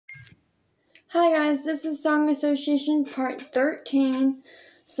Hi guys, this is Song Association Part 13.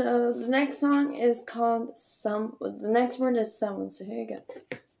 So the next song is called the next word is someone, so here you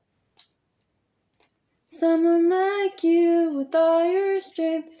go. Someone like you with all your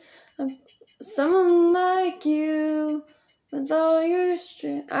strength. Someone like you with all your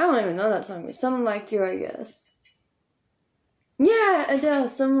strength. I don't even know that song, but someone like you, I guess. Yeah, Adele,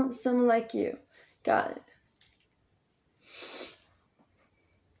 someone like you. Got it.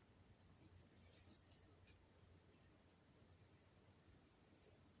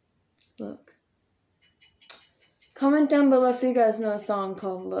 Look. Comment down below if you guys know a song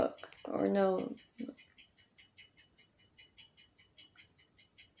called Look, or no.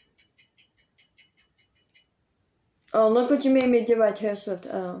 Oh, Look What You Made Me Do by Taylor Swift.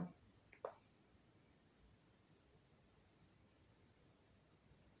 Oh.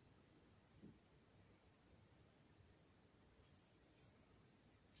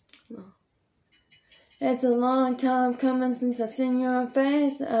 No. It's a long time coming since I've seen your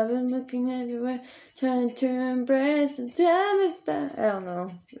face. I've been looking everywhere, trying to embrace and tell me back. I don't know,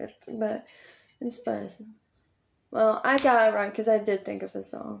 but it's spicy. Well, I got it right because I did think of a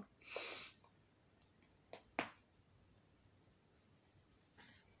song.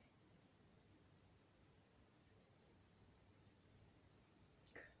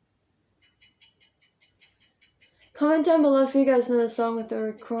 Comment down below if you guys know a song with the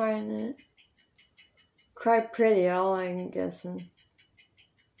word cry in it. Cry Pretty, all I'm guessing.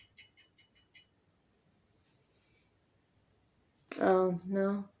 Oh,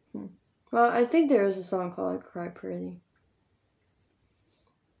 no? Well, I think there is a song called Cry Pretty.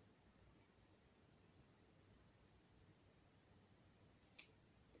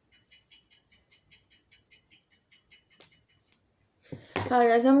 Alright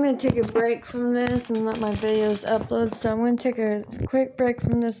guys, I'm going to take a break from this and let my videos upload. So I'm going to take a quick break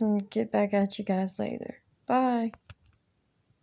from this and get back at you guys later. Bye.